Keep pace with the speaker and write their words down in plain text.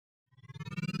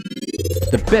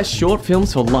The best short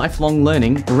films for lifelong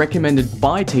learning recommended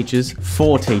by teachers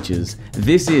for teachers.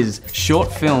 This is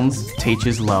Short Films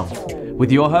Teachers Love,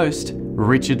 with your host,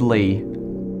 Richard Lee.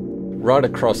 Right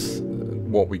across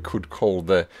what we could call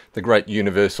the great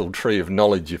universal tree of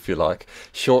knowledge, if you like,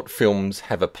 short films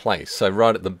have a place. So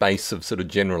right at the base of sort of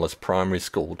generalist primary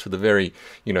school to the very,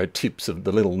 tips of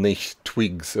the little niche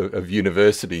twigs of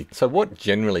university. So what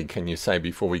generally can you say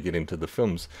before we get into the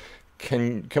films?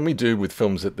 Can we do with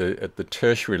films at the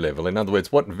tertiary level? In other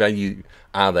words, what value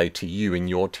are they to you in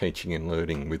your teaching and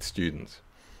learning with students?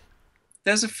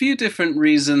 There's a few different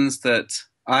reasons that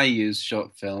I use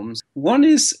short films. One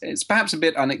is, it's perhaps a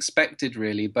bit unexpected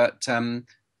really, but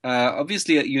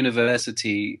obviously at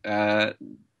university,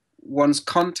 one's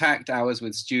contact hours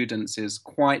with students is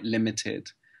quite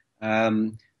limited.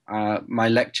 My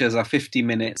lectures are 50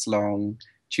 minutes long.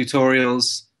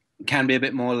 Tutorials can be a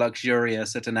bit more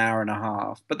luxurious at an hour and a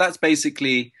half, but that's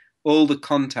basically all the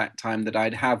contact time that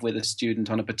I'd have with a student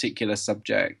on a particular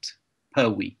subject per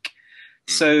week.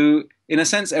 So in a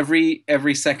sense,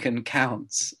 every second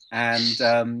counts,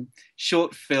 and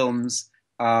short films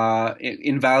are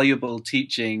invaluable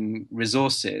teaching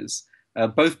resources,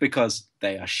 both because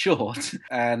they are short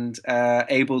and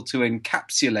able to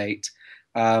encapsulate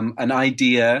an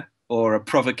idea or a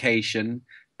provocation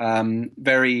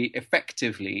very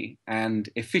effectively and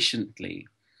efficiently.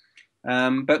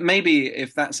 But maybe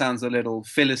if that sounds a little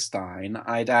Philistine,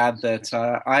 I'd add that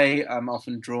I am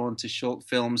often drawn to short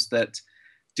films that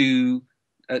do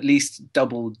at least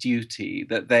double duty,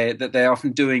 that they're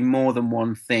often doing more than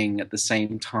one thing at the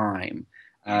same time.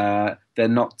 They're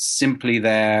not simply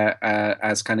there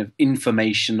as kind of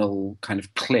informational kind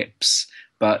of clips,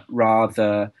 but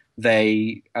rather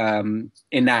they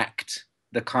enact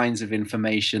the kinds of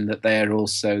information that they're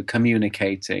also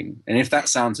communicating. And if that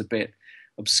sounds a bit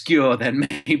obscure, then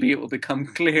maybe it will become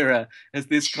clearer as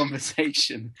this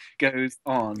conversation goes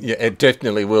on. Yeah, it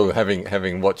definitely will,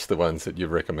 having watched the ones that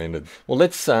you've recommended. Well,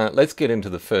 let's get into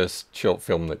the first short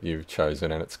film that you've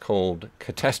chosen, and it's called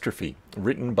Catastrophe,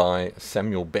 written by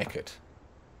Samuel Beckett.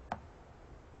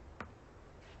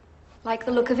 Like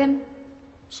the look of him?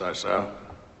 So.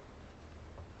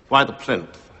 Why the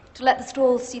plinth? To let the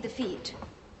stalls see the feet.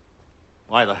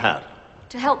 Why the hat?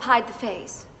 To help hide the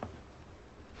face.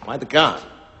 Why the gown?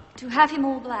 To have him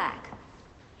all black.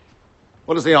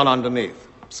 What is he on underneath?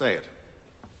 Say it.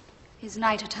 His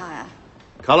night attire.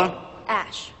 Color?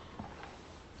 Ash.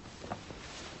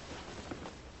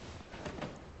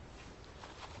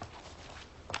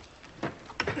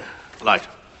 Light.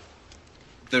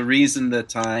 The reason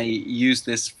that I use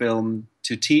this film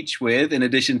to teach with, in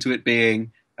addition to it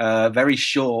being very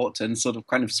short and sort of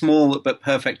kind of small but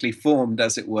perfectly formed,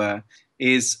 as it were,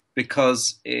 is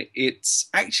because it's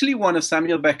actually one of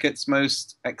Samuel Beckett's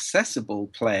most accessible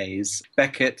plays.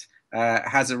 Beckett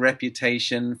has a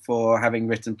reputation for having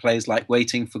written plays like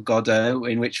Waiting for Godot,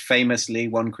 in which famously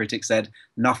one critic said,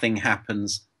 "Nothing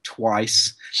happens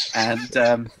twice." And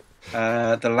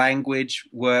the language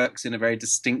works in a very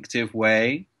distinctive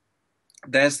way.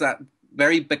 There's that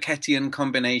very Beckettian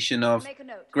combination of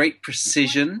great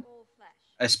precision,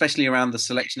 especially around the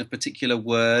selection of particular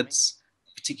words,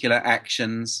 particular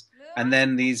actions, and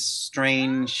then these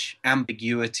strange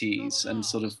ambiguities and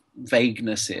sort of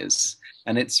vaguenesses.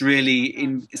 And it's really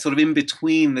sort of in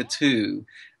between the two,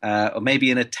 or maybe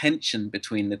in a tension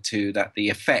between the two, that the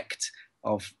effect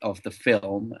of the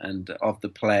film and of the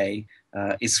play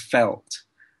is felt.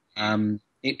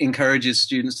 It encourages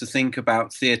students to think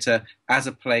about theatre as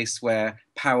a place where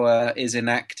power is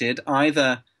enacted,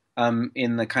 either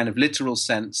in the kind of literal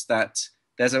sense that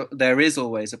there is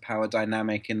always a power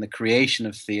dynamic in the creation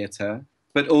of theatre,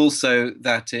 but also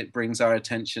that it brings our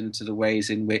attention to the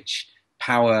ways in which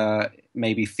power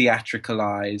may be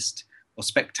theatricalized or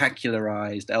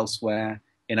spectacularized elsewhere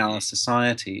in our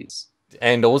societies.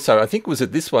 And also, I think, was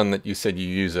it this one that you said you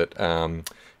use it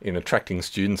in attracting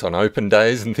students on open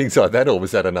days and things like that, or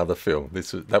was that another film?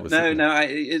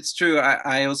 It's true.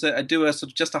 I do a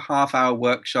sort of just a half-hour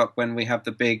workshop when we have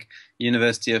the big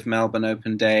University of Melbourne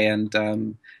Open Day, and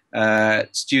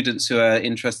students who are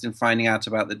interested in finding out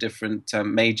about the different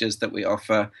majors that we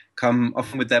offer come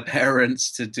often with their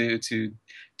parents to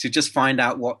just find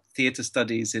out what theatre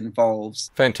studies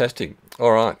involves. Fantastic.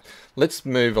 All right, let's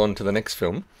move on to the next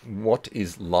film. What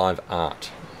is live art?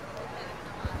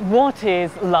 What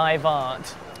is live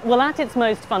art? Well, at its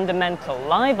most fundamental,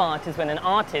 live art is when an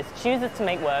artist chooses to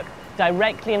make work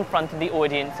directly in front of the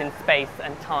audience in space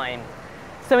and time.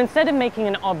 So instead of making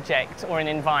an object or an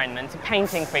environment, a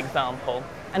painting for example,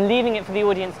 and leaving it for the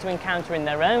audience to encounter in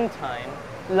their own time,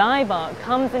 live art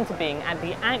comes into being at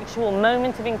the actual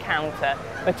moment of encounter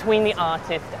between the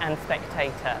artist and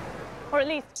spectator. Or at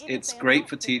least it's great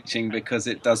for teaching because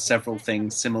it does several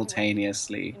things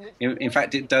simultaneously. In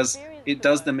fact, it does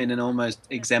them in an almost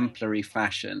exemplary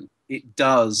fashion. It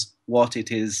does what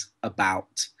it is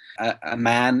about. A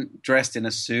man dressed in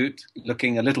a suit,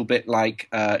 looking a little bit like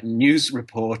a news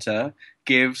reporter,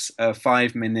 gives a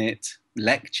 5-minute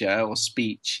lecture or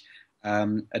speech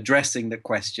addressing the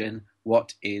question,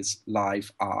 what is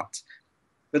live art?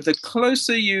 But the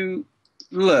closer you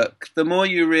look, the more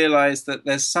you realize that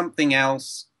there's something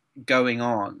else going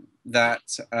on,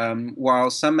 that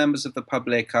while some members of the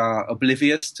public are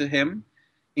oblivious to him,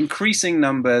 increasing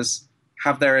numbers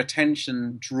have their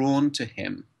attention drawn to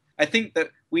him. I think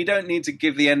that we don't need to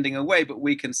give the ending away, but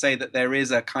we can say that there is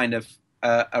a kind of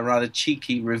a rather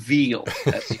cheeky reveal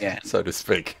at the end, so to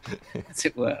speak, as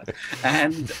it were.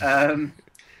 And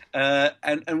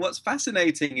what's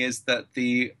fascinating is that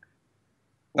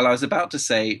well, I was about to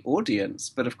say audience,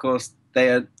 but of course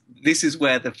this is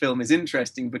where the film is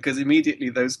interesting, because immediately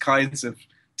those kinds of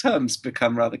terms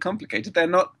become rather complicated. They're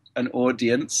not an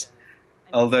audience,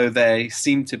 although they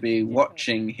seem to be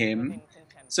watching him.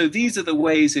 So these are the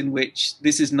ways in which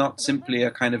this is not simply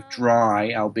a kind of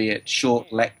dry, albeit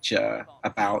short lecture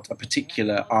about a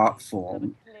particular art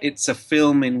form. It's a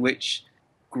film in which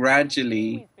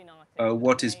gradually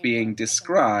what is being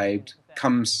described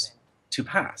comes to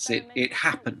pass. It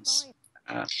happens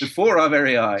before our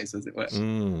very eyes, as it were.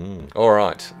 All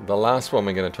right. The last one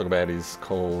we're going to talk about is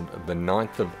called The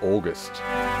 9th of August.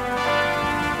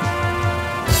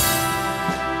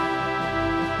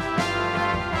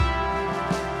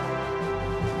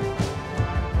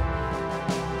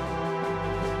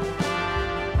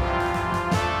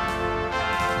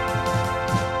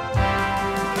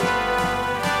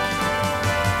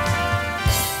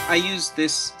 I use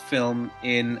this film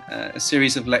in a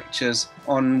series of lectures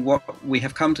on what we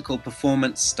have come to call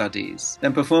performance studies.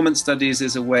 And performance studies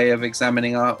is a way of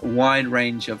examining a wide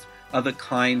range of other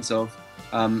kinds of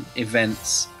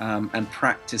events and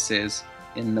practices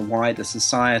in the wider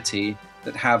society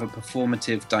that have a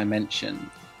performative dimension.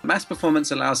 Mass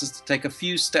performance allows us to take a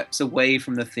few steps away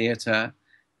from the theatre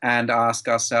and ask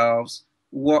ourselves,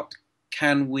 what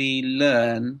can we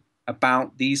learn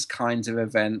about these kinds of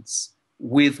events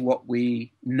with what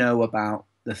we know about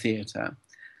the theatre?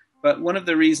 But one of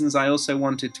the reasons I also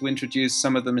wanted to introduce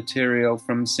some of the material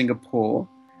from Singapore,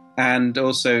 and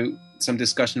also some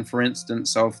discussion, for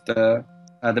instance, of the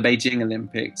Beijing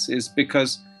Olympics, is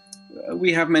because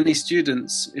we have many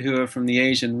students who are from the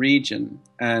Asian region,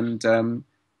 and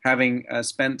having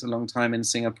spent a long time in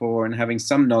Singapore and having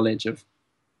some knowledge of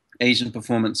Asian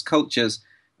performance cultures,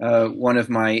 one of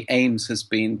my aims has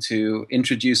been to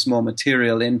introduce more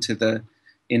material into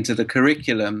the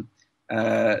curriculum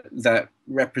that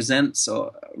represents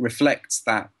or reflects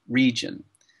that region.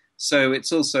 So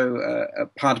it's also a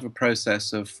part of a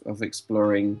process of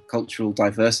exploring cultural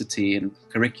diversity in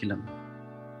curriculum.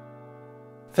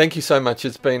 Thank you so much.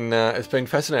 It's been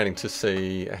fascinating to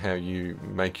see how you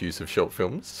make use of short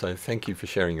films. So thank you for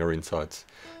sharing your insights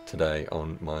today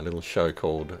on my little show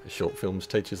called Short Films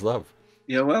Teachers Love.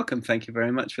 You're welcome. Thank you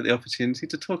very much for the opportunity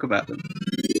to talk about them.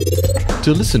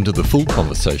 To listen to the full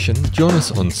conversation, join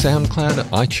us on SoundCloud,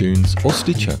 iTunes or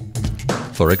Stitcher.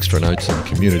 For extra notes and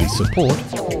community support,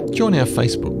 join our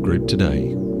Facebook group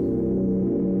today.